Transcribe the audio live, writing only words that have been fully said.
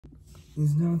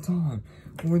It's now time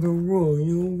for the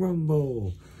Royal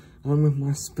Rumble. I'm with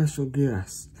my special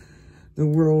guest, the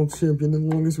world champion, the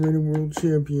longest reigning world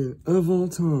champion of all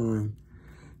time,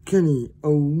 Kenny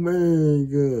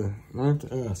Omega. I have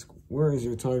to ask, where is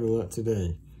your title at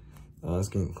today? It's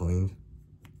getting cleaned.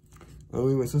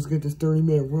 Anyways, let's get this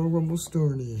 30-minute Royal Rumble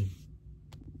started.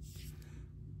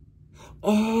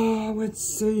 Oh,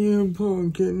 it's CM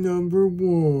Punk at number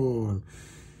 1.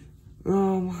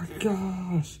 Oh my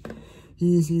gosh.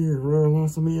 He's here. Royal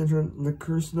Rumble entrant, the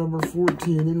curse number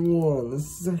 14 and 1. The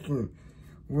second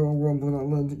Royal Rumble that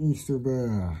led to Easter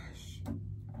Bash.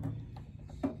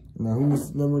 Now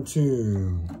who's number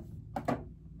 2?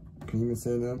 Can you even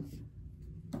stand up?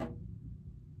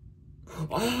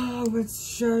 Oh, it's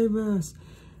Sheamus.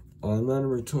 I'm not a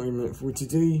retirement for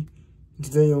today.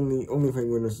 Today only play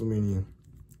WrestleMania.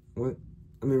 What?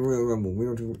 I mean Royal Rumble. We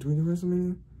don't do we do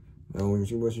WrestleMania? No, we're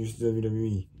too much used to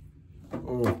WWE.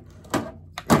 Oh.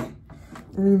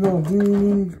 What about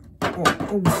doing?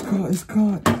 Oh, it's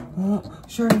caught.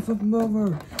 Trying to flip him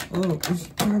over. Oh, he's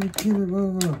trying to get him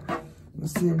over.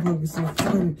 Let's see him Punk is so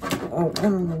fighting. Oh,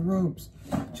 under the ropes.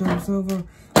 Jumps over.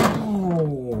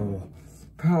 Oh.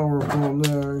 Powerbomb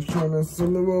there. He's trying to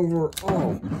send him over.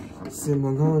 Oh. CM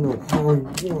Punk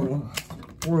on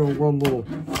Royal Rumble.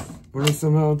 But he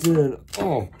somehow did.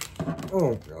 Oh.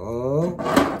 Over.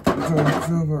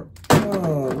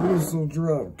 Oh, whistle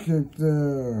drop kick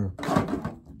there.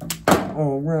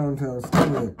 Oh, roundhouse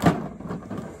kick.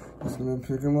 He's gonna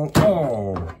pick him up.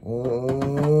 Oh.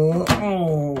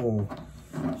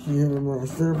 He hit him right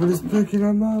there, but he's picking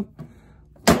him up.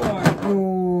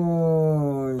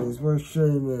 Oh, where's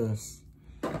Sheamus?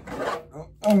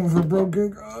 Oh, the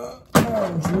broken.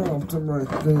 Dropped him right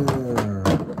there.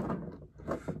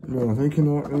 No, they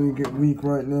cannot really get weak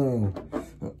right now.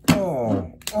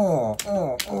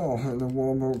 And the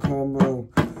wombo combo.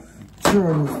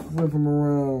 Trying to flip him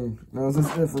around. Now this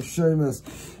is it for Sheamus.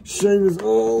 Sheamus,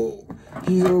 oh,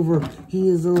 he's over. He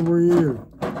is over here.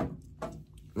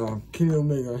 Oh, Kenny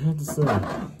Omega, I have to say,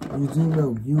 you do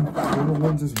know you never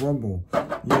won this Rumble.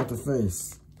 You have to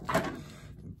face.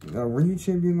 Now, were you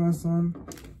champion last time?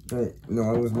 Hey, no,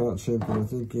 I was not champion. I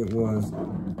think it was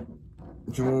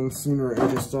John Cena or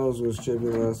AJ Styles was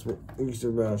champion last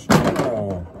Easter Bash.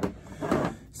 Oh.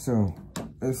 So,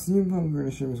 if CM Punk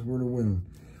and Sheamus were to win,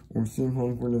 or CM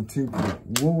Punk were to 2,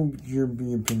 what would your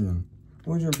opinion?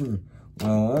 What would your opinion?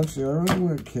 Well, actually, I really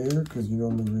wouldn't care because you know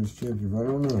I'm the greatest champion, but I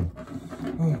don't know.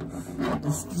 Oh,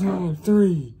 it's time.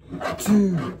 3,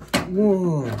 2,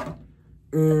 1.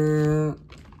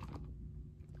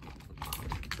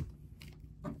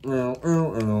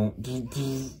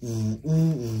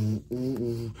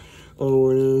 Oh,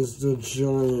 it is the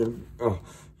giant. Oh,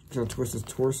 gotta twist his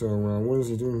torso around. What is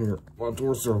he doing here? My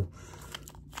torso.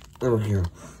 There we go.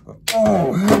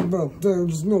 Oh, how about that?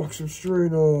 Just knocks him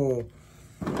straight off.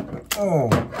 Oh,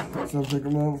 so pick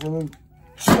him out for the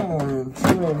giant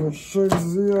trouble.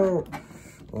 Shakes he out.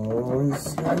 Oh, he's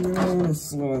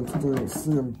slides through.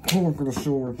 See him Punk with a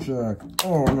shoulder check.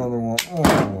 Oh, another one.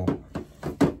 Oh,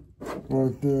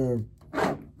 right there.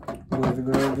 What are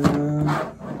gonna do?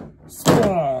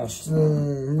 Splash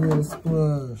there. He had a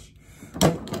splash.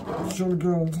 Trying to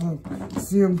go on top.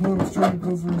 CM Punk's trying to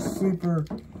go for a sleeper.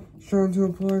 Trying to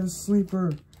apply the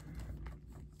sleeper.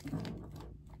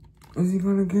 Is he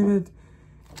gonna get it?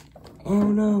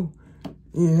 Oh no.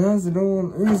 He has it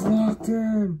on. He's locked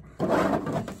in.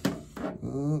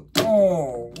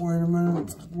 Oh, wait a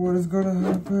minute. What is gonna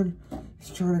happen?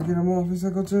 He's trying to get him off. He's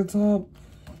gonna go to the top.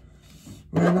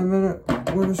 Wait a minute.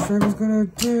 What is Sheamus gonna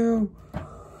do?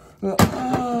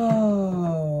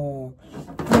 Oh,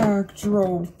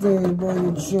 backdrop there by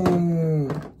the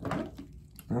giant.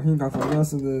 Now he got the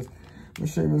rest of this. But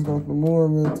Sheamus got the more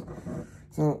of it.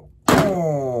 So,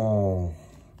 oh.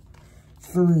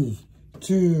 3,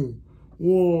 2,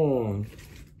 1.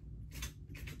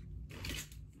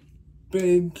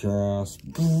 Big cast.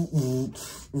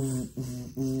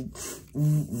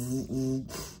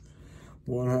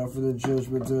 One half of the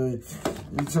Judgment Day.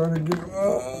 You trying to get.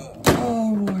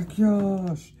 Oh my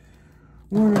gosh.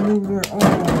 What a move there.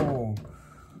 Oh.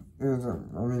 There's a,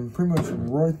 I mean, pretty much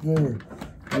right there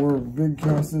where Big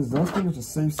Cass is. That's pretty much a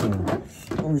safe zone.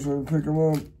 Oh, he's trying to pick him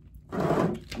up.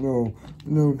 No,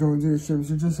 don't do it, Sheamus.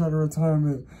 You just had a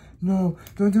retirement. No,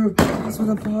 don't do it. That's with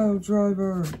a pile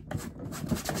driver.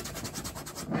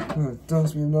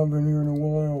 Dust, we've not been here in a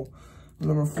while.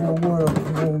 Number 4,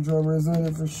 pile driver is in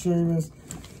it for Sheamus.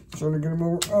 Trying to get him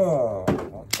over. Oh,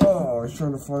 he's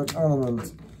trying to fight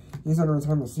Element. He's had a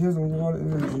retirement, so he has a lot of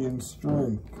energy and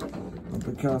strength. But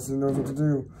Big Cass knows what to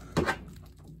do.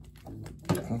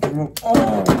 Well,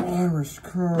 oh, Irish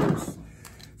Curse.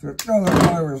 Another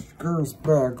Irish Curse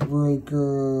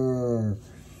backbreaker.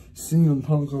 CM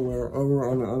Punk over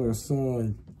on the other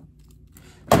side.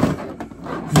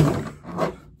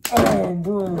 Oh,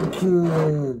 bro,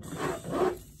 kid.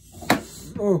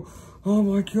 Oh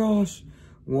my gosh.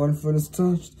 One foot is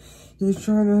touched. He's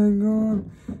trying to hang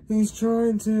on. He's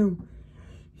trying to.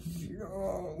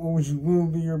 What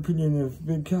would be your opinion if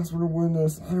Big Cass were to win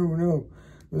this? I don't know.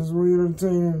 This is really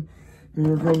entertaining.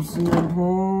 Here comes CM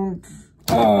Punk.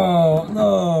 Oh,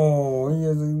 no. He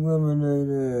is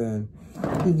eliminated.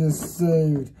 He just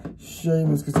saved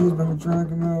Sheamus because he's about to drag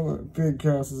him out. But Big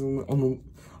Cass is on the...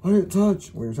 I didn't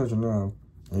touch. Well, you're touching now.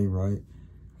 Ain't right.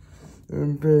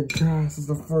 And Big Cass is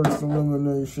the first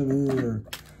elimination here.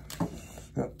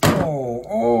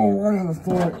 Oh, right on the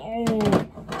foot.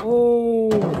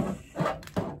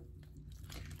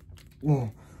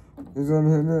 Oh, he's gonna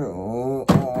hit it.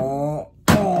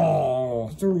 Oh,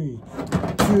 3,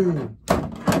 2,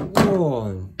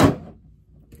 1.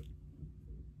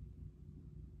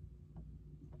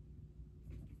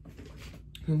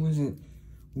 Who was it?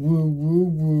 Woo, woo,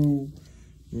 woo.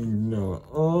 You know it.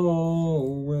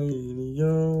 Oh,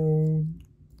 radio.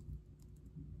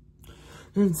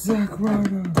 And Zack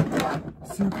Ryder.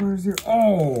 Zack Ryder's here.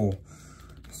 Oh!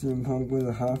 CM Punk with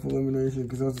a half elimination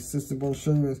because I was assisted by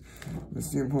Sheamus. But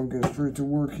CM Punk gets straight to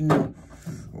work here.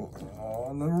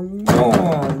 Oh, number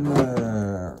 1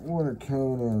 there. What a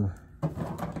counter.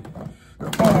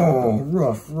 Oh,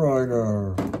 Rough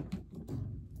Rider.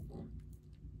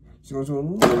 He's going to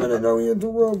eliminate. No, he hit the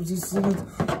ropes. He said,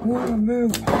 what a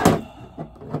move.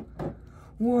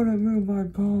 What a move by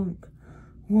Punk.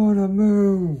 What a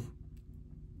move.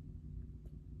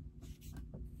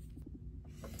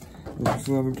 He's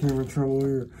still having camera trouble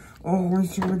here. Oh,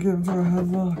 he's trying to get him to a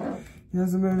headlock. He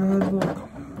hasn't made a headlock.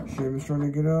 Sheamus trying to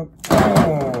get up.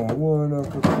 Oh, what an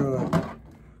uppercut.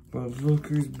 But look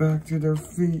who's back to their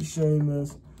feet,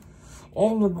 Sheamus.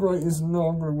 All the greatest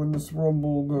not going to win this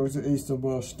Rumble goes to East of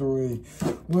Us 3.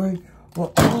 Wait.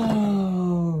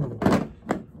 Oh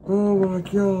my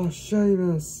gosh,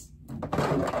 Sheamus.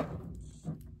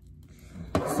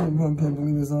 CM Punk can't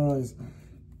believe his eyes.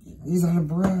 He's out of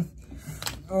breath.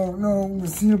 Oh no,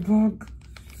 CM Punk.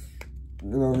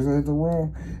 You know, he's at the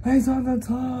wall. He's on the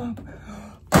top.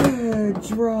 Big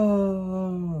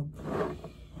drop.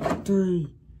 3,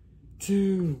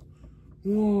 2,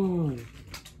 1.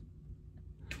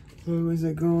 Who is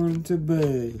it going to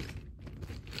be?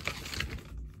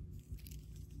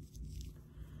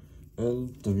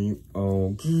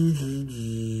 LWO.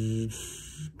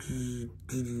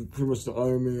 Pretty much the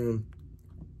Iron Man.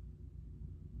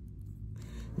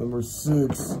 Number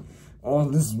 6. Oh,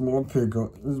 this is my pick.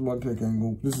 This is my pick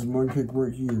angle. This is my pick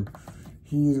right here.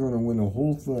 He is going to win the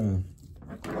whole thing.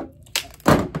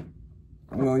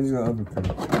 No, he's got uppercut.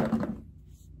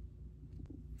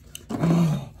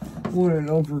 Oh, what an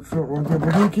uppercut right there.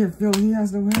 But he can't feel it. He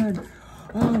has no head.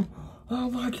 Oh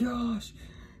my gosh.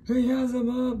 He has him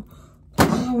up.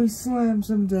 Oh, he slams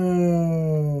him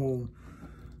down.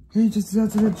 He just got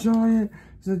to the giant.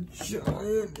 He's a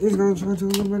giant. He's going to try to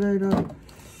eliminate him.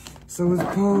 So is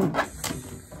Punk.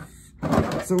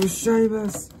 So is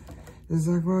Sheamus. Is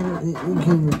Zack Ryder? He can't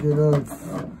even get up.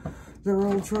 They're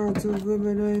all trying to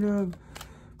eliminate him.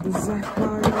 But Zack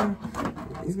Ryder,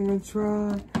 he's gonna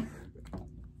try.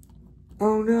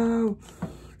 Oh no!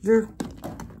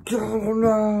 Oh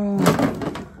no!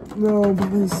 No, but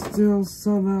he's still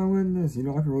somehow in this. You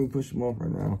know, I can really push him off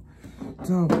right now.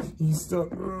 So, he's stuck.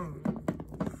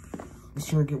 He's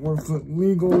trying to get 1 foot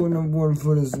legal, and then 1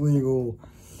 foot is legal.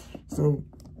 So,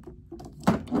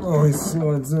 oh, he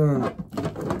slides in.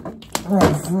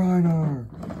 Rough Rider.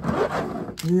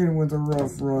 He hit him with the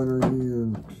Rough Rider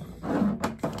here.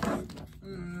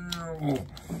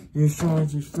 He's trying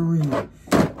to 3.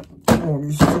 Oh,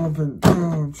 he's stomping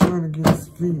down, trying to get his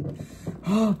feet.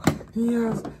 Oh, he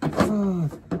has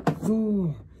 5,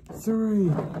 4,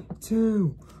 3,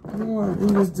 2, 1. He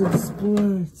just did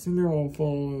splits, and they're all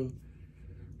falling.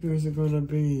 Who's it gonna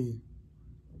be?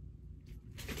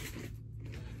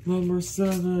 Number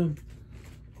 7.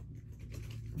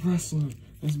 Wrestling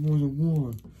is more than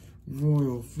one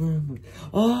royal family.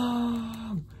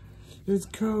 Oh, it's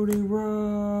Cody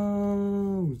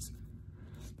Rhodes.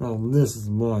 Oh, this is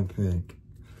my pick.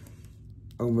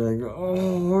 Oh my god.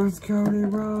 Oh, it's Cody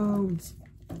Rhodes.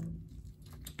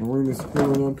 We're gonna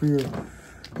spin up here.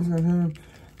 He's got him.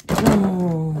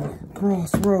 Oh,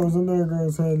 Crossroads, and there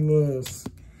goes Headless.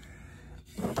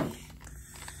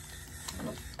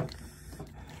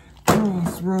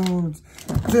 Crossroads.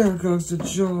 There goes the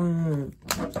Giant.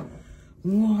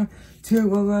 1,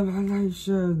 2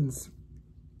 eliminations.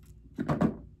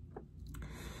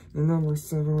 And number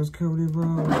 7 was Cody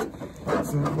Rhodes.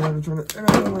 So I'm trying to, and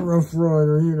another Rough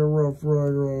Rider. He had a Rough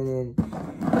Rider on him.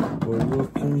 But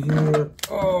looky here.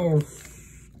 Oh.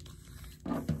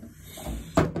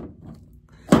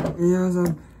 He has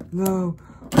a no.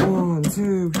 1,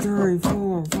 2, 3,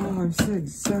 4, 5,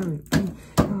 6, 7, 8,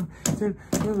 9, 10,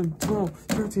 11, 12,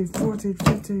 13, 14,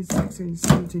 15, 16,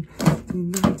 17,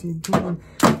 18, 19, 20,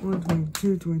 21,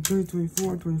 22, 23,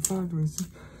 24, 25, 26,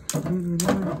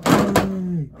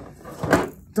 29,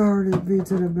 30 beats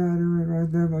to the battery right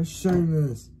there by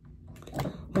Sheamus.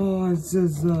 Oh, it's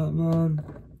just that, man.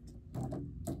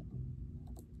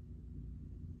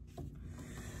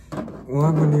 Well,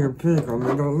 I'm gonna your pick. I'm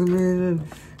gonna go eliminated.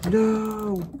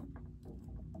 No!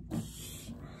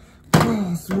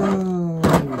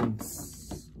 Crossroads!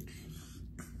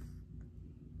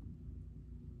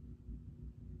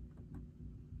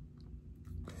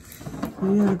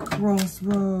 We had a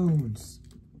Crossroads.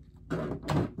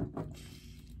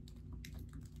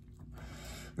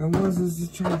 And was this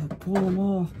just trying to pull him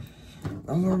off?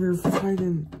 I love your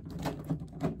fighting.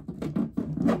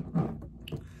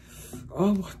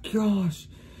 Oh my gosh.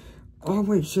 Oh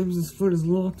wait, Sheamus' foot is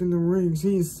locked in the rings.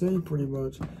 He is safe pretty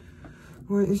much.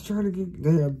 Wait, he's trying to get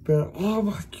there. Oh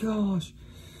my gosh.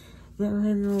 They're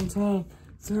hanging on top.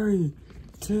 3,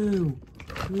 2,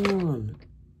 1.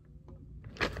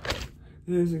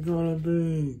 Who's it gonna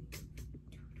be?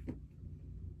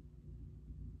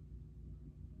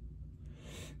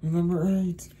 And number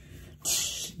 8.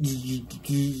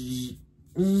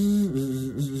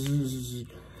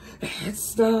 It's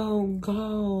Stone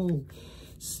Cold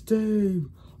Steve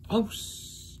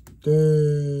Austin.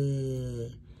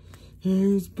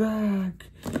 He's back.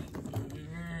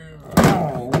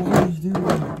 Oh, what are you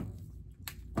doing?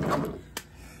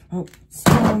 Oh,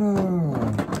 Stunner.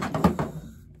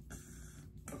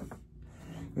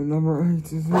 And number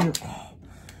 8 is here. Oh,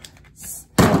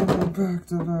 Stunner,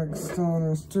 back-to-back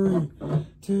Stunners. 3,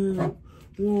 2,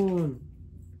 1.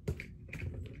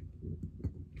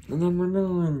 And number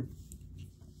 9.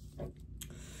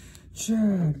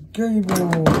 Chad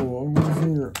Gable over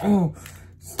here. Oh,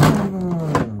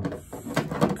 Stunner.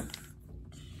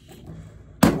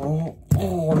 Oh,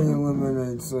 he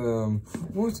eliminates him.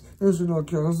 What? There's a no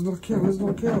kill. There's a no kill. There's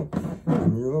no kill.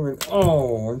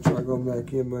 Oh, I'm trying to go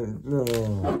back in, but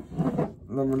no.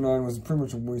 Number 9 was pretty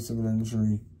much a waste of an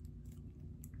entry.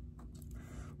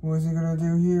 What is he gonna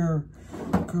do here?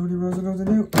 Cody Rhodes knows what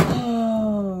to do.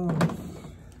 Oh!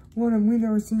 What have we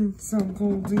never seen Stone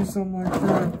Cold do something like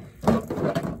that?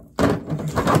 I'm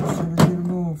trying to get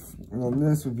him off. Well,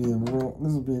 this would be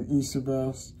an Easter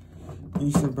Bash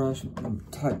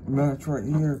type match right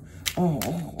here. Oh.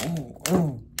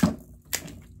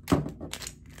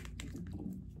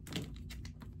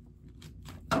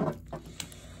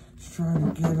 Just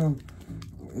trying to get him.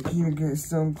 He can't get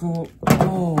Stone Cold.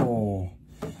 Oh.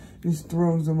 Just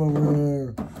throws him over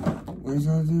there. What he's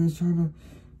gonna do? He's trying to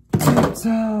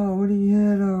tiptoe. What did he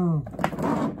hit him?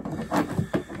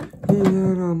 He hit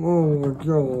him. Oh my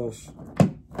gosh.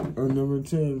 On number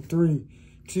 10. 3,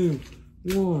 2,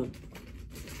 1.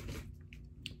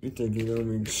 You think you're gonna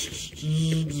be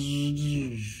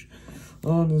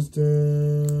on this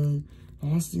day?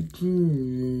 Austin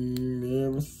Clean,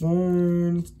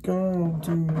 everything's gone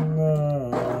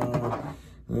tonight.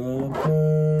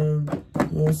 And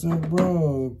yes, a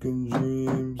broken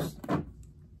dreams.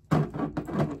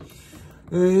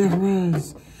 It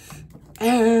was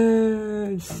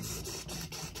Edge.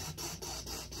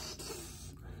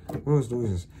 What was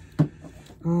noises?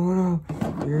 Oh no,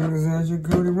 here's Edge and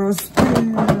Cody Rhodes.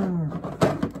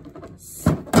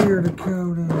 Spear to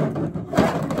Cody.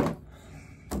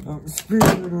 Spear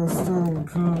to Stone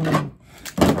Cold.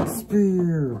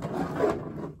 Spear.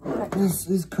 This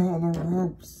is caught on the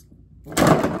ropes.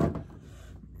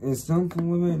 Is Stone Cold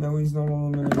eliminated? No, he's not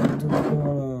eliminated until the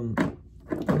bottom.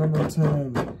 Number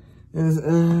 10 is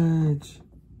Edge.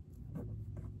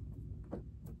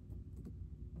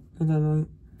 Is that right?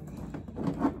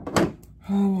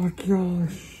 Oh my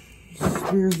gosh.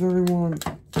 Spears everyone.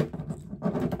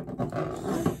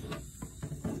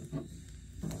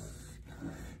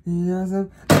 He has a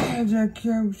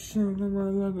execution. Number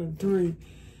 11. 3,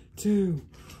 2,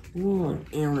 1.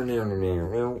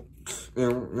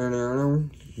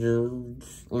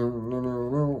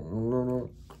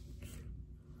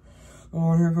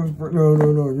 Oh, here comes Brett. No.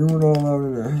 You were not allowed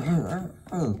in there.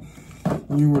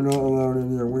 You were not allowed in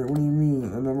here. Wait, what do you mean?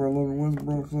 And number 11 was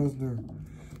Brock Lesnar.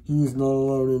 He is not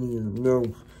allowed in here. No.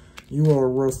 You are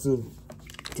arrested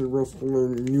to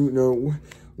WrestleMania. You know.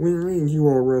 What do you mean you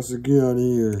are arrested? Get out of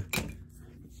here.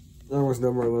 That was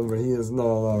number 11, but he is not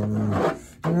allowed in here.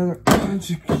 Another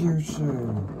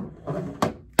execution.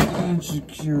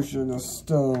 Execution of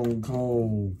Stone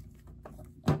Cold.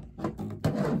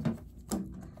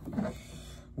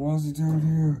 What's he doing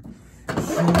here?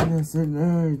 Sheamus and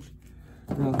Edge.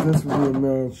 Now this will be a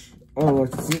match I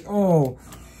like to see. Oh,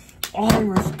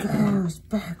 Irish Curse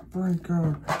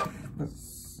backbreaker. But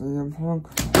CM Punk.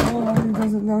 Oh, he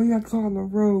doesn't know. He got caught on the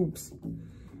ropes.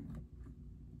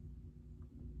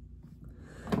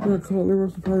 He got caught on the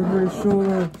ropes. Probably hurt his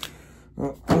shoulder.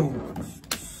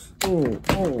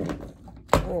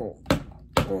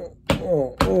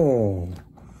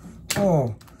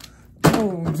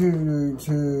 DDT,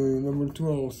 number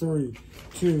 12, 3,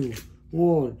 2,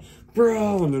 1,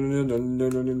 Brown.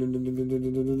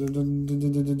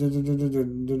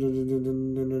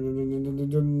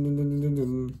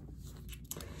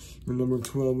 Number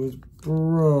 12 is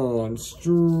Braun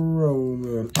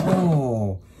Strowman.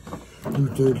 Oh, you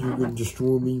think you can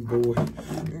destroy me, boy?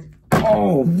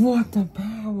 Oh, what the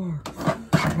power!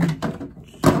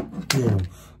 Yeah.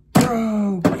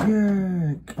 Bro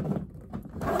kick.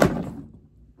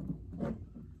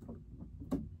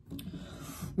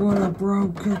 What a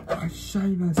bro kick by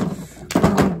Sheamus.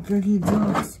 Bro kick, he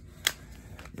ducks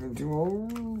into a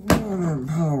running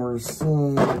power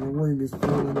slam. The weight is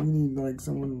pulling. We need like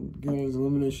someone get his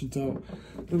eliminations out.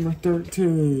 Number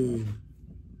 13.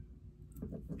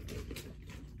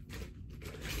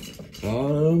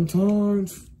 Final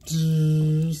times.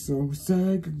 So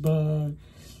say goodbye.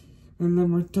 And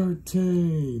number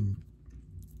 13.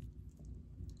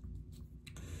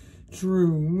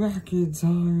 Drew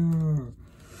McIntyre.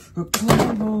 A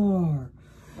Claymore.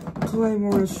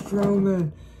 Claymore is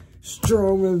Strowman.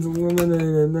 Strowman's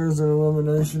eliminated. There's an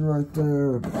elimination right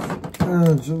there.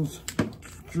 And just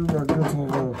Drew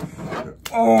McIntyre.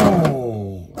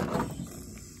 Oh!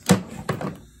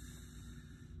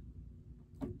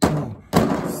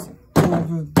 Stop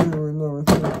it doing number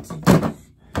 13.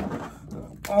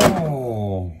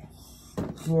 Oh!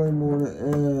 Claymore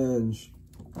to Edge.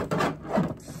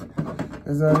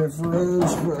 Is that it for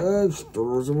Edge? For Edge,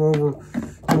 throws him over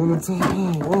on the top.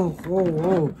 Oh.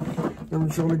 They're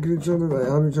trying to get each other. They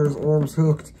have each other's arms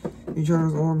hooked. Each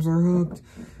other's arms are hooked.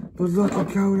 But look at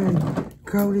Cody.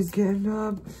 Cody's getting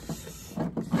up.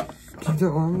 Keep the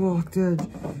arm locked, Edge.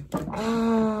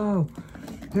 Oh!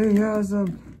 He has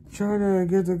him. Trying to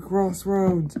get the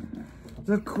crossroads.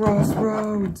 The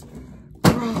crossroads.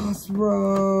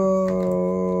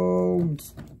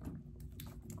 Crossroads.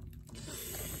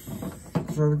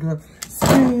 Trying to get up.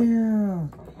 Spear.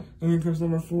 And here comes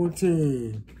number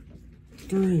 14.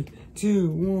 3, 2,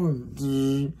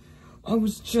 1. I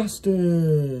was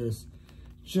Justice.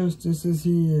 Justice is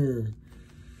here.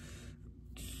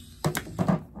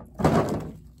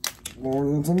 More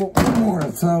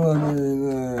mortality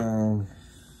there.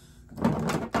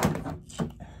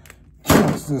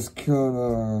 Justice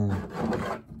Cutter.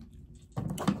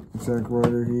 Zack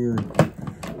Ryder here.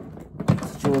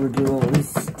 He's trying to get on. He's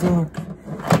stuck.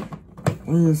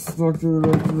 He is stuck to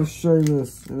the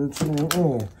Sheamus. And it's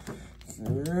oh.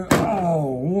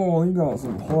 Whoa, he got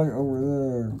some height over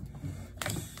there.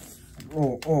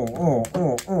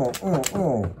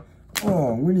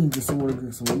 Oh, we need to someone to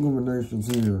get some eliminations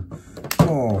here.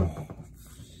 Oh.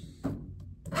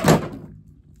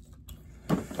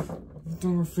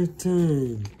 Number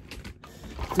 15.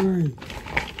 3,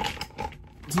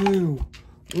 2,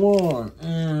 1.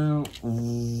 And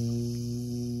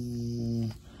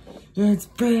it's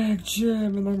Big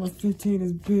Jim. And number 15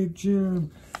 is Big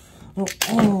Jim.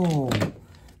 Oh.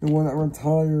 The one that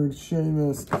retired,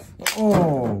 Sheamus.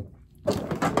 Oh.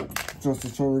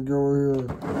 Justice trying to go here.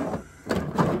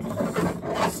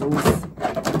 So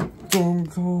Stone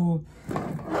Cold.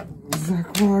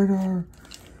 Zack Ryder.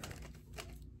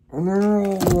 And they're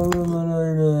all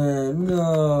eliminated.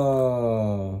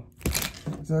 No.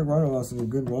 Zack Ryder lasted a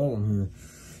good while in here.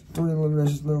 3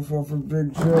 eliminations, no fall for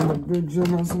Big Jim. But Big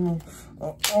Jim has some.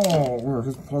 Where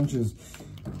his punches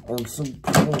are so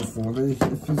powerful. It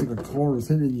feels like a car is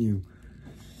hitting you.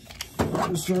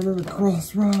 Just trying to the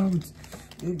crossroads.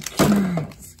 It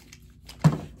can't.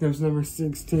 There's number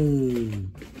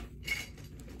 16.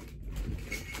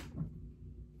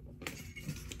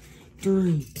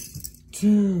 3,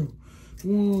 2,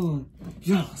 1.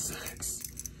 Y'all 6.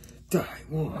 Die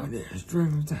 1 is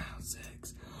Dreamers Down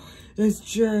 6. It's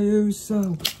Jey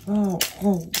Uso. Oh,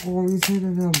 he's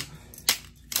hitting him.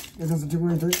 It doesn't do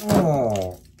anything.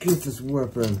 Oh, get this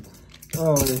weapon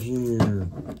out of here.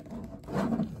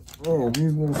 Oh,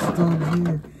 he's a little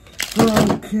stunned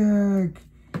here.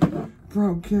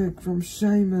 Bro kick from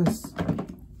Sheamus.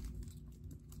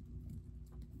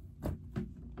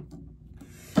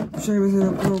 Sheamus hit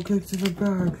a pro kick to the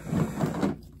back.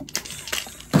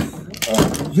 Oh,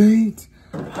 yeet.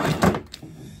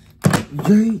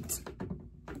 Yeet.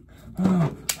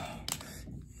 Oh,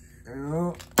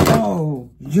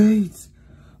 yeet.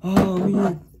 Oh,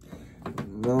 yeah.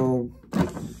 No.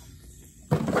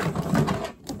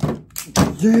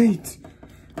 Yeet.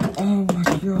 Oh my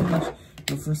gosh.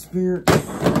 Go for spirit.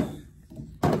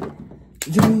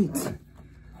 Yeet.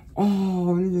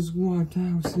 Oh, he just walked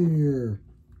out here.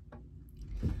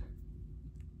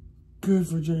 Good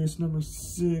for Jayus number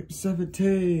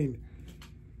 17.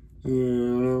 You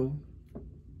know.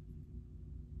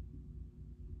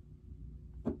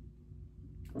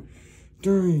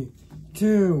 Three,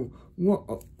 two, one.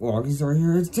 Oh, he's right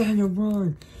here. It's Daniel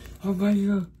Bryan. Oh my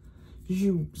god.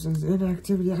 Since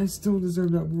inactivity, I still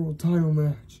deserve that world title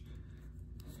match.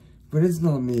 But it's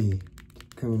not me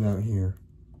coming out here.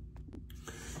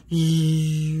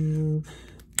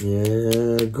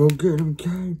 Yeah, go get him,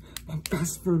 Kane. My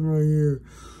best friend right here.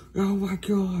 Oh my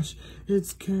gosh,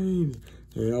 it's Kane.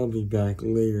 Hey, I'll be back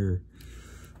later.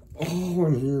 Oh,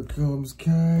 and here comes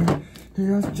Kane. He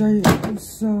has Jay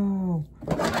so.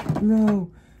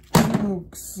 No.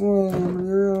 Choke slam.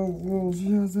 Yeah, well,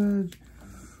 she has edge.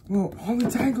 Well, oh, we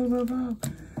tangled him up.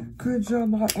 Good job,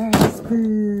 my ass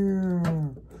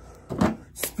spear.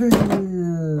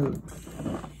 Spear.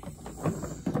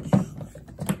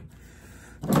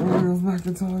 There's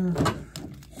McIntyre.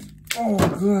 Oh,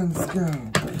 Glenn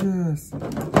Scout. Yes.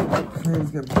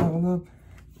 Kane's get piled up.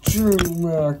 Drew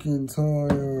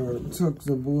McIntyre took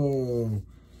the blow.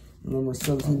 Number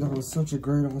 17, that was such a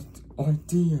great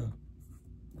idea.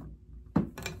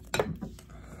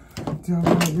 Down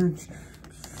right here.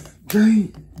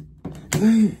 Yay!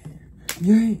 Yay!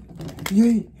 Yay!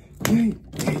 Yay! Yay!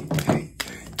 Yay!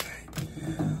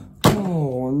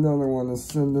 Oh, another one to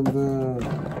send him down.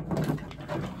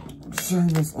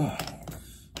 Sheamus. Oh.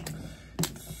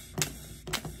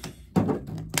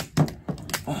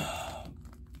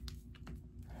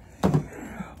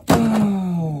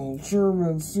 Oh,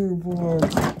 German suplex.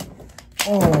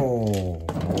 Oh.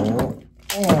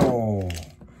 Oh.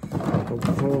 The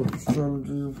Punk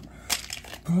strategy.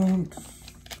 Punk.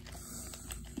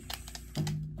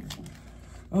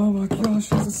 Oh my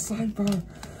gosh, it's a sniper.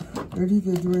 And he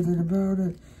can't do anything about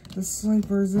it. The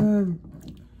sniper's in.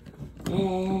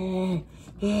 Oh.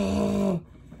 Oh.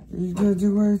 He can't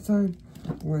do anything.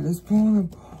 Wait, it's pulling him.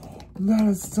 That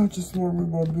is such a smart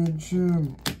move by Big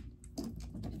Jim.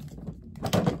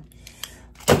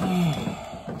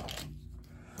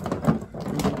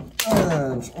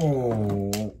 Edge.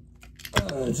 Oh.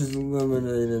 Edge is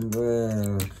eliminated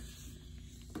there.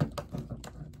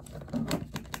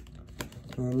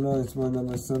 Oh, nice. My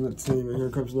number 17. And here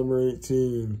comes number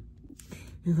 18.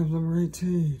 Here comes number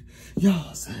 18.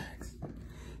 Y'all 6.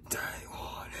 Day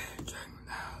 1 and Jay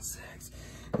now 6.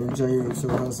 And Jay Uso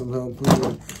has some help with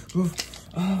it.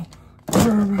 Oh,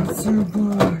 German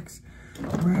suplex.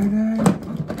 Ready?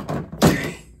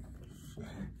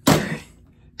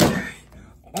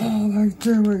 Oh, they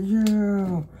do it,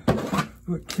 yeah.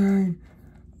 But Kane,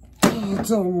 oh,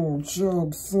 double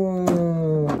choke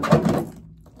slam.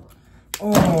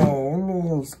 Oh,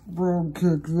 nice brogue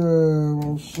kick there.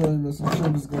 Oh, Sheamus. And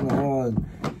Sheamus is going to hide.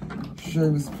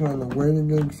 Sheamus is playing a waiting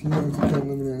game because he knows he can't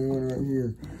eliminate anyone right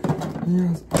here.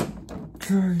 Yes.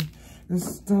 Kane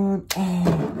is done.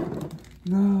 Oh,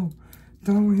 no.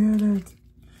 Don't hit it.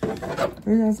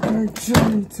 And that's great.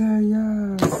 JT,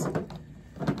 yes.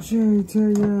 JT,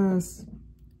 yes.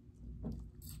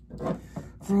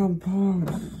 From Punk.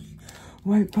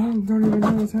 Wait, Punk don't even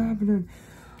know what's happening.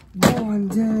 One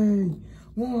day.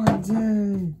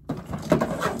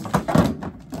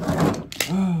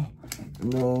 Oh,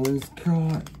 no, he's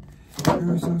caught.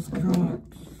 Uso's caught.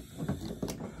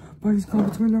 But he's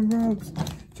caught between the ropes.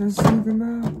 Just sneak him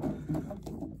out.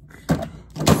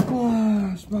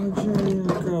 Splash by Jay. Here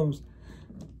comes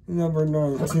number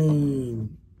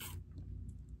 19.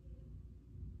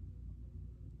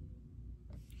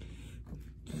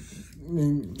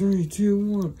 In 3,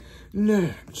 2, 1.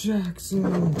 Nick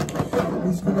Jackson.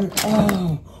 He's gonna.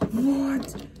 Oh,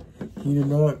 what? He did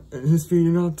not. His feet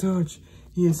did not touch.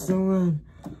 He is still in.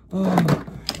 Oh.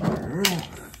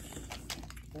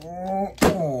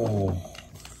 Oh.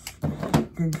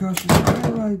 Concussion.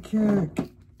 Highlight kick.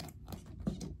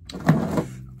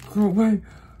 Oh, wait.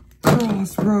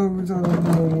 Crossroads out of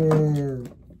nowhere.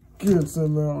 Gets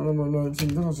him out. Number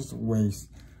 19. That was just a waste.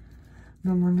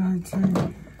 Number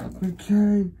 19.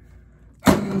 McCain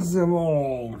has them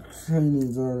all.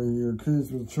 Katie's out of here.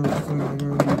 Katie's with choke.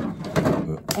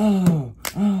 Oh.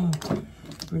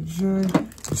 But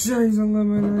Jay's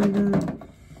eliminated.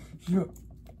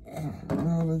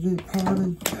 Now the Yeet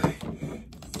Party.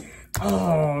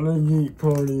 Oh, the Yeet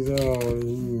Party's out of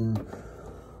here.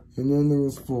 And then there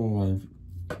was 5.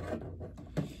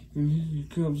 And here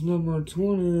comes number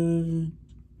 20.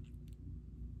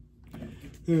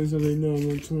 There's a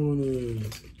number 20.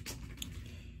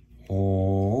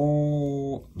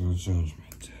 Oh, the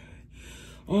Judgment Day.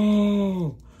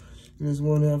 Oh, there's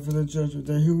one out for the Judgment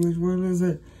Day. Which one is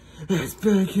it? It's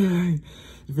Piggy.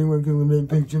 If anyone could eliminate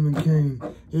Big Jim and Kane,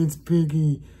 it's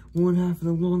Piggy. One half of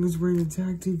the longest reigning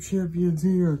tag team champions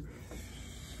here.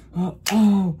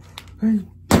 Oh, hey,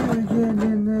 Piggy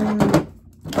in there.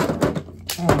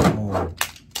 Oh,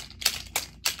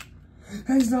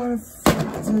 he's not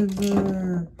affected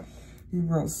there. He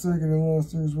brought second and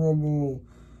lost his Rumble.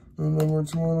 And number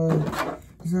 20.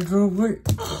 He's gonna go, wait.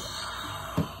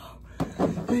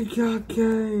 He got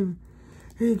Kane.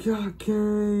 He got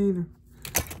Kane.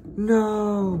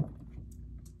 No.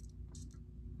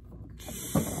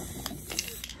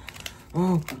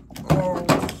 Oh,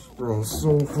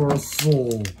 soul for a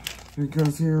soul.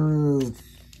 Because here is.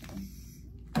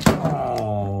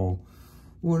 Oh,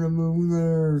 what a move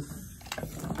there.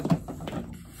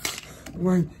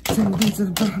 Wait, 10 beats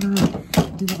of the battery.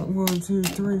 You got 1, 2,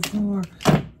 3, 4.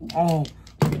 Oh,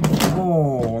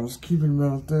 I'm just keeping him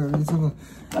out there. He's gonna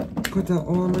put that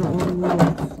armor on the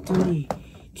wall. 3,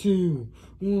 2,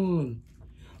 1.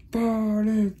 Burn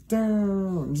it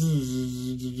down.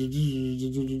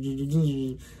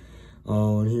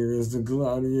 Oh, and here is the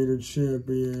Gladiator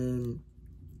champion.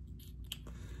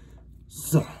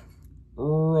 Seth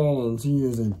Rollins. He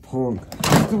is a punk.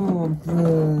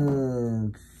 Stomping.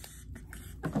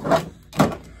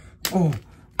 Oh,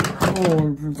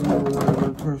 he puts it over there.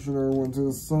 They're pushing everyone to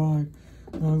the side.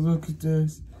 Now look at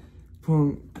this.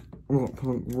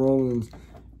 Rollins.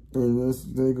 And this,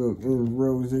 they go in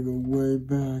rows, they go way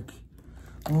back.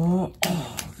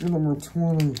 Number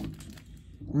 20.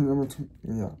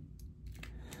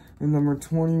 And number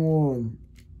 21.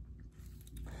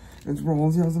 It's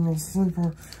Rollins. He has a little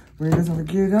sleeper, but he doesn't have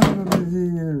to get out of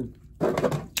here.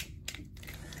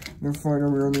 They're fighting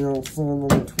over on the outside.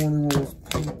 Number 21 is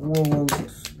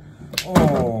Rollins.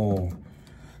 Oh,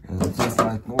 and it's just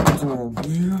like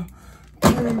yeah.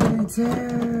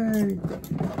 Tag.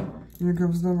 Here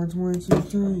comes number 22.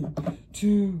 3,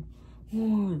 2,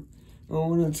 1.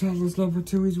 Oh, and it tells us number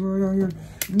 2. He's right out here.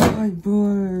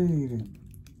 Nightblade.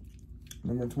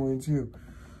 Number 22.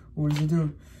 What is he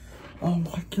doing? Oh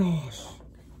my gosh.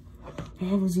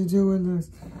 How is he doing this?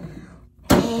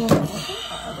 Oh,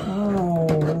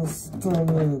 the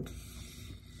stomach.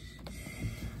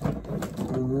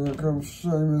 And here comes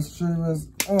Sheamus.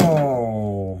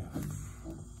 Oh.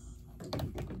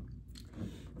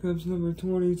 Comes number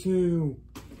 22.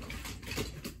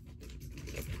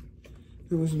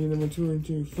 It was be number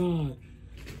 22. 5,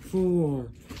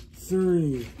 4,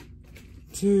 3,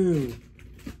 2,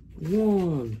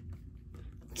 1.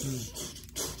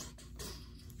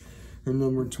 And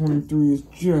number 23 is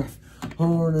Jeff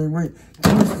Hardy. Wait,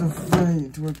 twist of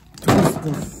fate. Twist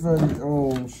of fate.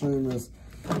 Oh, Sheamus.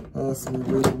 Ask me,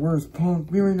 where's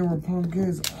Punk? We don't know where Punk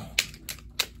is.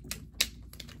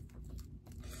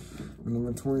 And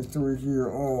number 23 here.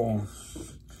 Oh.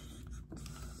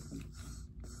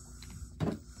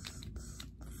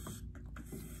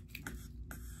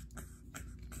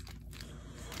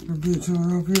 We beat each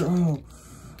other up here.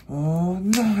 Oh,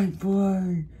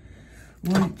 Nightblade.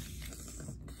 Wait.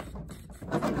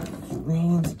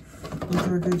 Rollins. We're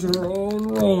trying to get each other. Oh,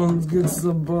 Rollins gets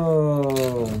the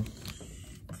ball.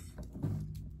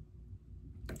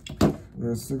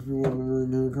 There's 6 people in the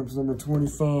ring. Here comes number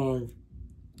 25.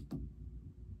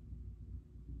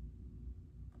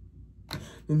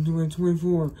 And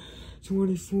 24.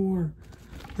 24.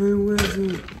 Who is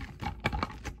it?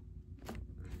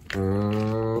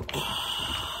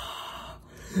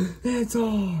 It's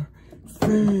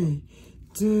RVD.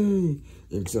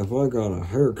 Except I got a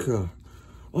haircut.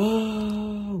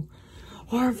 Oh,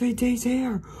 RVD's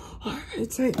here.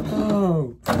 RVD.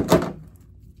 Oh.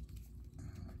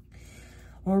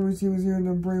 RVD was here in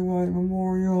the Bray Wyatt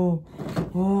Memorial.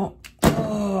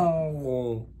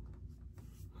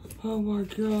 Oh my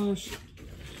gosh.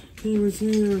 He was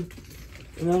here.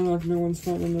 And I'm like, no one's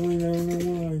fighting in the ring. I don't know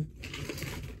why.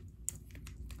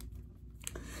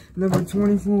 Number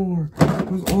 24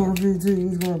 was RVD.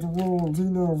 He's going to Rollins. He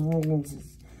knows Rollins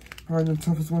is probably the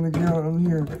toughest one to get out on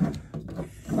here.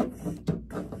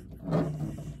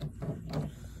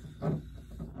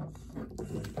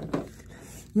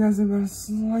 He hasn't got a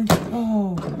slice.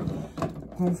 Oh,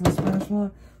 going for a splash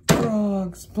line.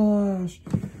 Frog splash.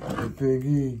 The Big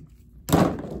E.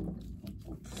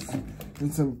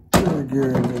 It's a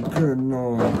again, and good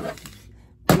night.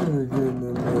 Again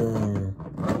in there.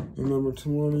 And number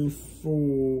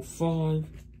 25.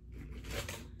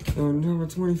 And number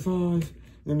 25.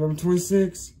 And number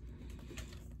 26.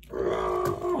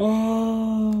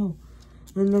 Oh!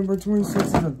 And number 26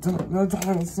 is a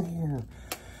dinosaur.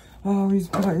 Oh, he's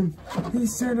biting.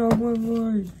 He's sitting on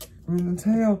one leg. In the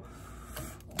tail.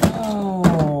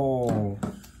 Oh!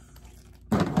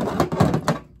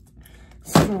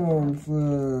 Storm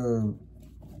flip.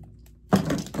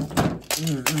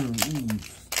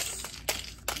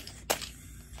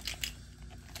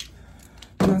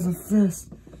 There's a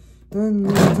fist. Then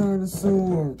there's a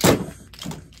dinosaur.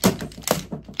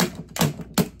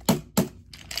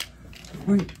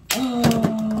 Wait.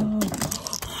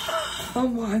 Oh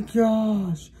my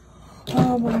gosh.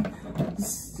 Oh my.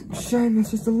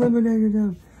 Sheamus just eliminated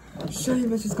him.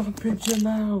 Sheamus just got Big Jim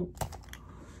out.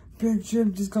 Big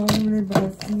Jim just got eliminated by a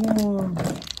form.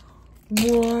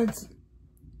 What?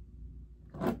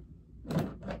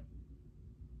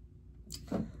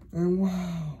 And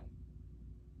wow.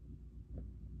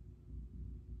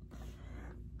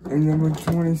 And number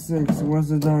 26 was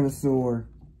the dinosaur.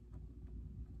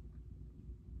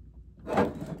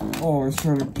 Oh, he's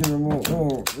trying to get him all.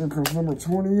 Oh, here comes number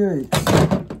 28.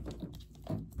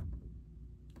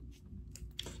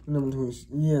 Number 20,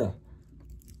 yeah.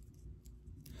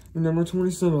 And number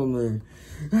 27 there.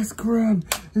 That's Graham.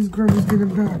 This Graham is getting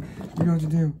back. You know what to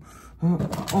do. Oh.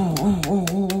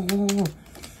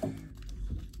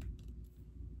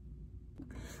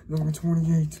 Number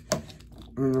 28.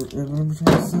 And number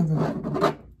 27.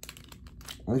 I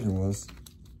think it was.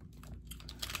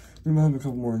 We might have a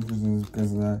couple more increases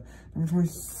because of that. Number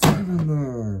 27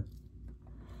 there.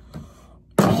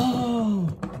 Oh!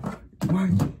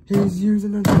 Wait, he's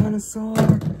using a dinosaur.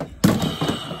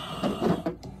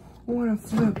 What a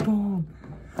flip bomb.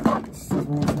 This is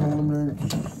one eliminated.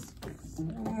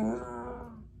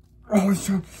 Oh, he's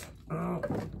trying.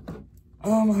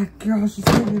 Oh my gosh, he's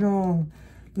taking it on.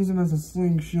 Use him as a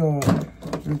slingshot.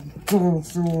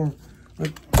 The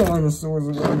dinosaur's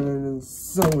eliminated, and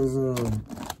so is him.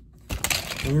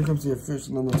 And here comes the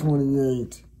official number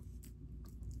 28.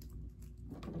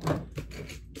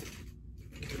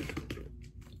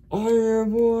 I hear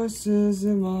voices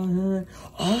in my head.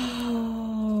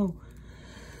 Oh!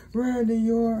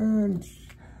 Randy Orton.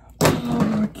 Oh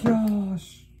my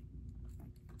gosh.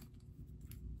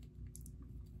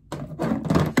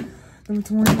 Number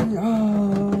 28.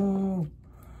 Oh!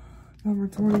 Number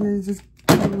 28 just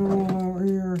coming all out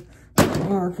here.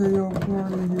 RKO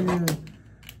party here.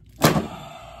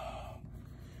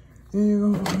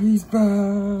 He's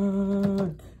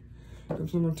back.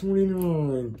 That's number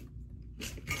 29.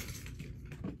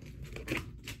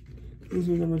 This is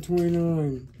number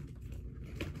 29.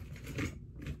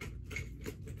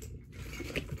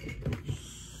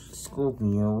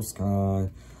 Scorpio Sky.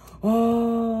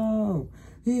 Oh,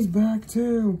 he's back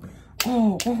too.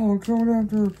 Oh, going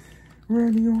after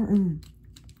Randy Orton.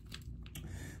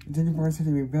 Daniel Bryan said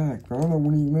he'd be back, but I don't know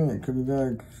what he meant. Could be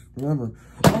back whenever.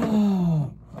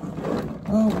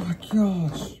 Oh my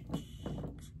gosh.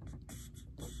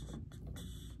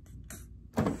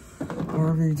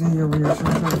 RVD over here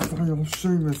trying to fight off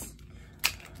Sheamus.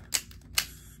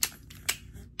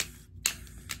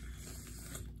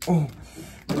 Oh.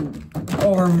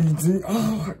 RVD.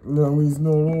 Oh. No, he's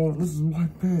not on. This is my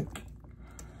pick.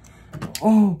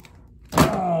 Oh.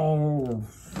 Oh.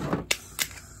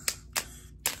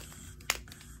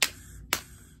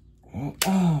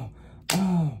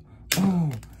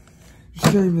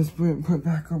 Sheamus put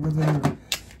back over there.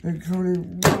 And Cody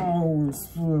Rhodes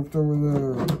flipped over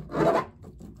there.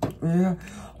 Yeah.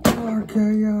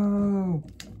 RKO.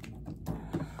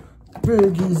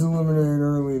 Big E's eliminated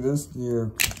early this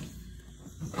year.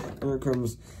 Here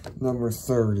comes number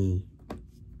 30.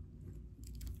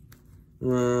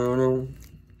 Wow.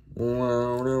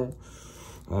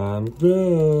 I'm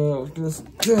back. This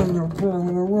Daniel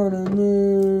Bryan running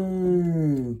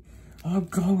me. I'm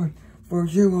going for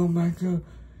you, Omega.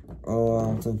 Oh, I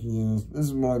don't think he is. This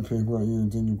is my pick right here,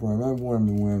 Daniel Bryan. I want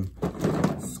him to win.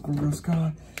 Scorpio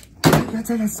Sky. Get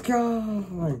to the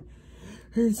sky.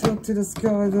 He took to the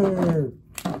sky there.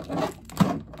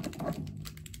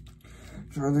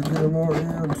 Trying to get him out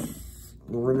here.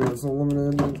 The ring is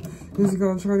eliminated. He's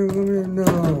gonna try to eliminate.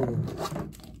 No.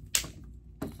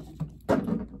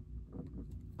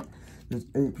 There's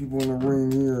 8 people in the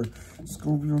ring here.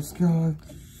 Scorpio Sky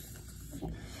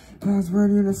has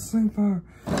ready in a sleeper.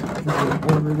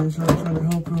 They're trying to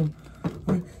help him.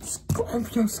 Wait,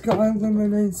 Scorpio Sky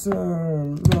eliminates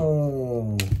him.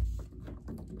 No.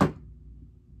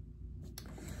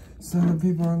 7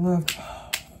 people are left.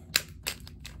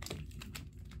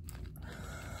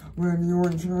 Randy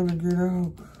Orton trying to get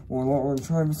out. Well, Orton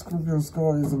trying to Scorpio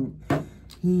Sky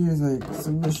he is a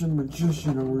submission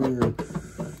magician over here.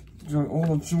 All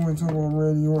the joints over on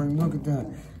Randy Orton. Look at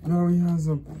that. Now he has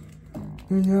him.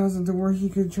 He has him to where he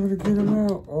can try to get him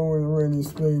out. Oh, and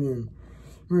Randy's fading.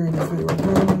 Randy's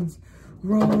fading.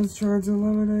 Rollins trying to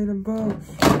eliminate them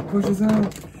both. Pushes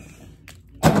out.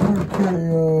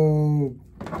 RKO.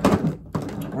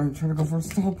 I'm trying to go for a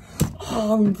stop.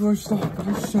 Oh, he pushed off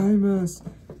by Sheamus.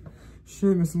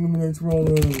 Sheamus eliminates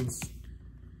Rollins.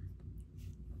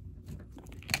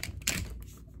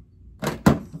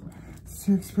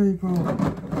 Six people.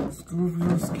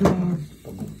 Scorpio Sky.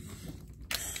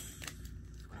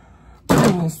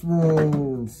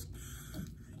 Crossroads.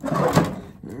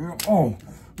 Oh,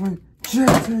 wait.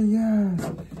 JTS.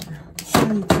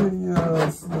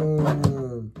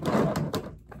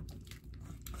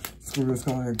 Scorpio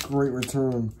Sky had a great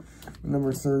return.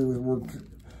 Number 30 was worked.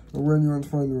 Randy Orton's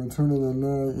trying to return in the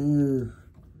night here.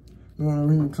 He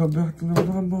can come back to the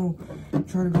Rumble.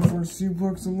 Trying to go for a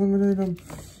suplex, eliminate him.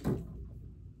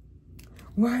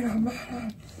 Wait a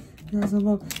minute. Yes, I'm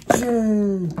up.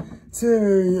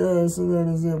 JTS, and that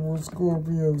is it for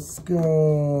Scorpio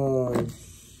Sky.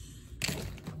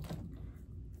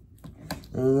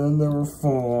 And then number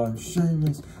 5,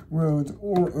 Sheamus, Rhodes,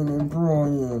 Orton, and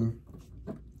Bryan.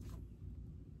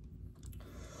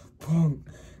 Punk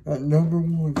at number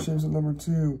 1, Sheamus at number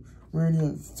 2, Randy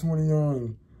at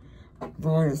 29,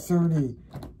 Bryan at 30,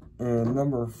 and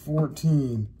number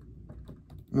 14.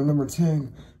 And number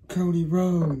 10, Cody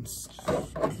Rhodes.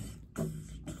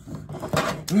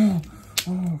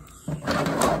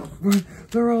 But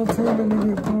they're all turning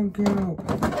to get Punk out.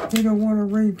 They don't want to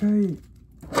repeat.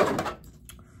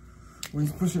 Well,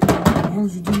 he's pushing. Why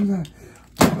would you do that?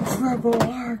 Triple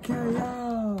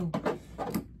RKO.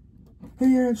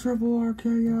 He had triple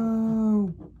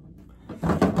RKO.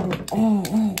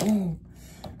 Oh.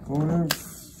 Going in.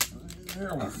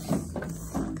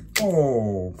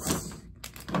 Oh.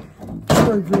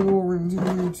 Breaking over into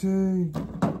DT.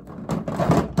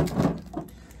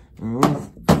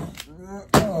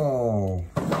 Oh.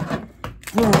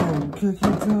 Boom.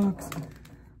 Kicking ducks.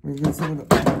 We get some of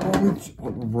the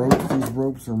ropes. These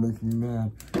ropes are making me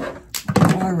mad.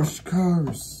 Irish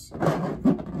curse.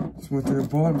 Just went to the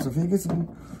bottom. So if he gets some.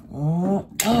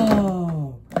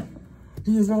 Oh.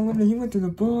 He is not eliminated. He went to the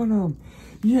bottom.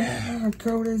 Yeah.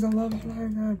 Cody's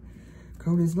eliminated.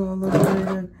 Cody's not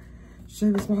eliminated.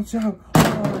 Sheamus, watch out.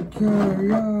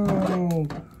 RKO.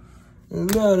 And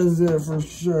that is it for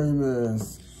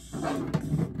Sheamus.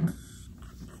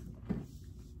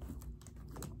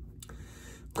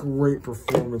 Great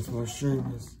performance by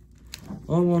Sheamus.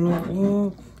 Oh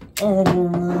man.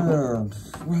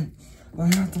 Wait, I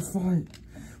have to fight.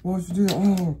 What'd you do?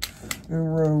 Oh,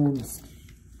 and Rhodes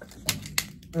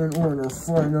and Orton are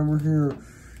fighting over here.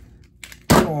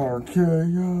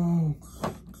 RKO.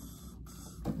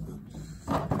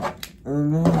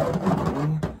 And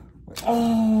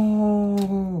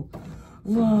oh,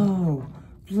 whoa,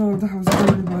 that was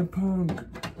dirty by Punk.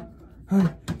 Hey,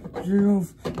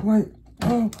 Geoff, wait.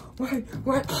 Oh, wait.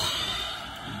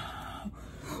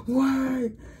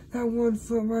 Wait, that 1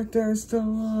 foot right there is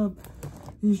still up.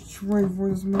 He's trading for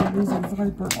this man. He's a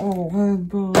Viper. Oh,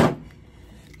 headbutt.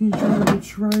 He's trying to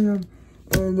betray him.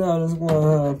 And that is what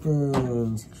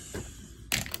happens.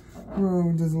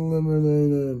 Rhodes is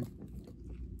eliminated.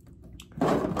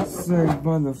 Saved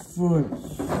by the foot.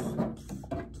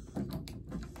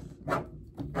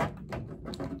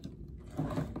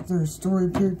 Their story,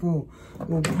 people.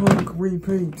 Will Punk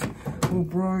repeat? Will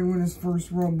Bryan win his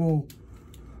first Rumble?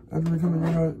 After becoming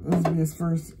this will be his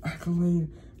first accolade,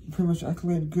 pretty much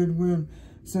accolade good win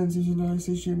since his United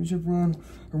States Championship run.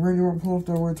 And Randy Orton pulled off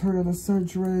the return of the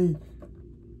century.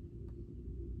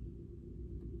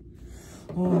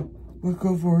 Oh, let's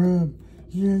go for him.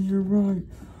 Yeah, you're right.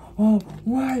 Oh,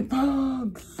 wait,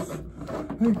 Punk!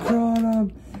 I got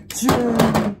him.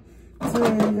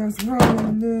 JTS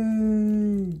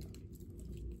Randy.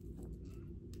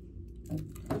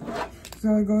 So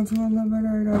I'm going to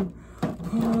eliminate him.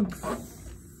 Punk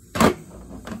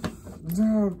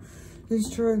down. He's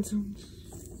trying to.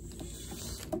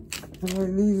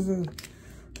 Bryan needs it.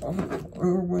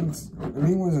 Whoever wins. If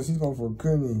he wins this, he's going for a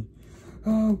goodie.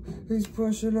 Oh, he's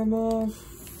pushing him off.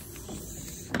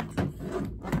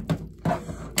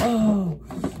 Oh,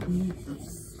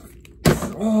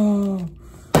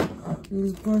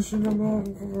 he's pushing him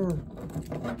over.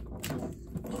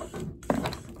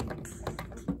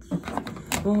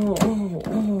 Oh.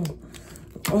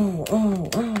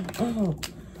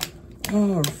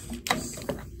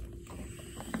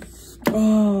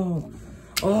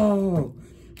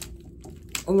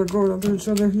 Oh, they're going after each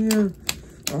other here.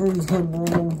 Oh, he's heading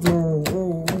right down.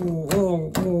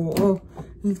 Oh.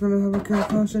 He's gonna have a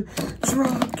concussion.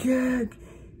 Drop kick.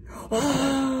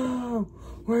 Oh!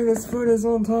 Wait, his foot is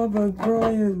on top of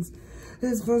Brian's.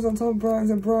 His foot's on top of Brian's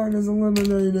and Brian is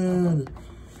eliminated.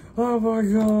 Oh my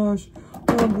gosh.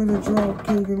 I'm gonna drop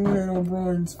kick and land on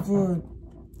Brian's foot.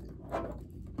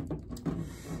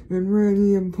 And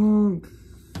Randy and Punk.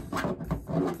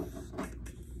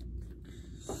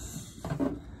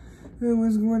 Who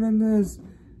is winning this?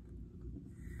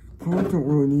 Punk don't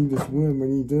really need this win, but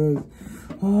he does.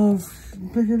 Oh,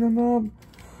 picking him up.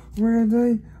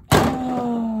 Randy.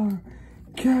 Oh,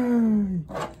 okay.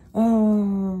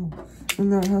 Oh,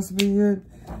 and that has to be it.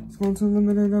 It's going to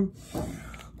eliminate him.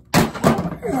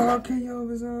 Oh, KO of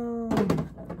his own.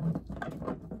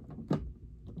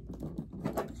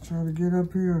 Let's try to get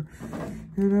up here.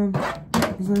 Hit him.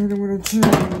 He's gonna hit him with a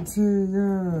TNT.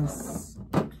 Yes.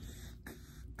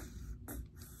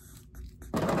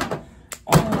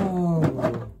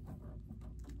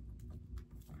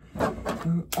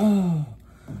 Oh,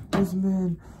 this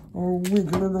man are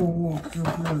weak and a walk up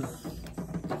here.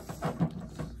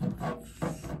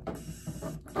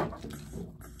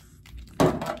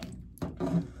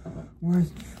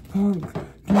 Wait, Punk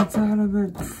gets out of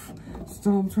it.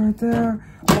 Stomps right there.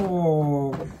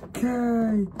 Oh,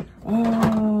 okay.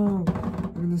 Oh,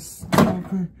 I'm gonna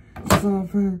stop it.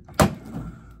 Stop it.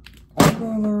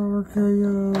 Another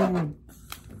RKO.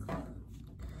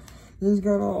 He's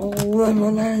gonna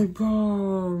eliminate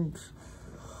Punk.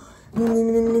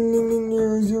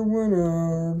 Here's your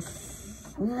winner,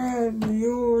 Randy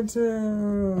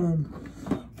Orton.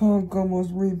 Punk almost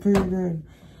repeated.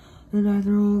 And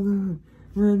after all that,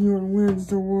 Randy Orton wins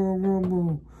the Royal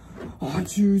Rumble. I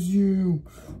choose you,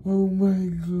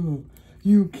 Omega.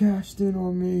 You cashed in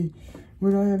on me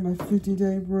when I had my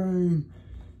 50-day reign.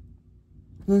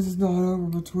 This is not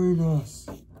over between us.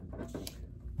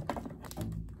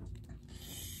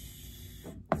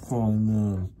 Fine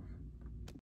now.